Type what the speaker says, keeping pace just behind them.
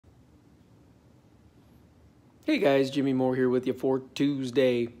Hey guys, Jimmy Moore here with you for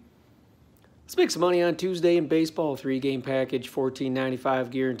Tuesday. Let's make some money on Tuesday in baseball. 3-game package, $14.95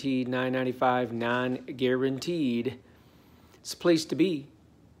 guaranteed, $9.95 non-guaranteed. It's a place to be.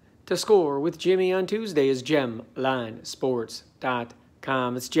 To score with Jimmy on Tuesday is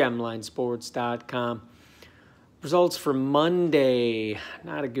gemlinesports.com. It's gemlinesports.com. Results for Monday.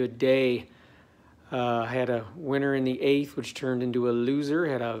 Not a good day. Had a winner in the 8th, which turned into a loser.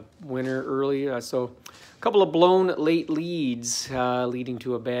 Had a winner early, so a couple of blown late leads, leading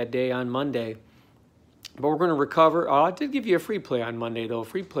to a bad day on Monday. But we're going to recover. I did give you a free play on Monday, though.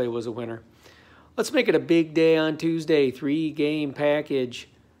 Free play was a winner. Let's make it a big day on Tuesday. 3-game package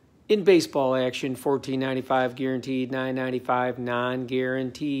in baseball action. $14.95 guaranteed, $9.95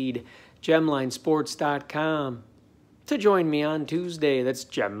 non-guaranteed. gemlinesports.com. To join me on Tuesday, that's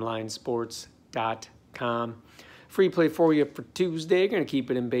gemlinesports.com. Free play for you for Tuesday. Going to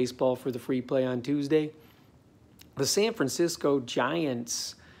keep it in baseball for the free play on Tuesday. The San Francisco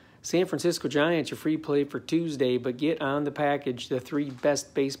Giants. San Francisco Giants, your free play for Tuesday, but get on the package, the 3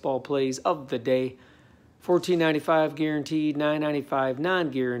 best baseball plays of the day. $14.95 guaranteed, $9.95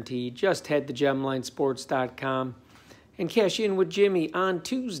 non-guaranteed. Just head to gemlinesports.com and cash in with Jimmy on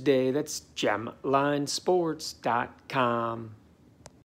Tuesday. That's gemlinesports.com.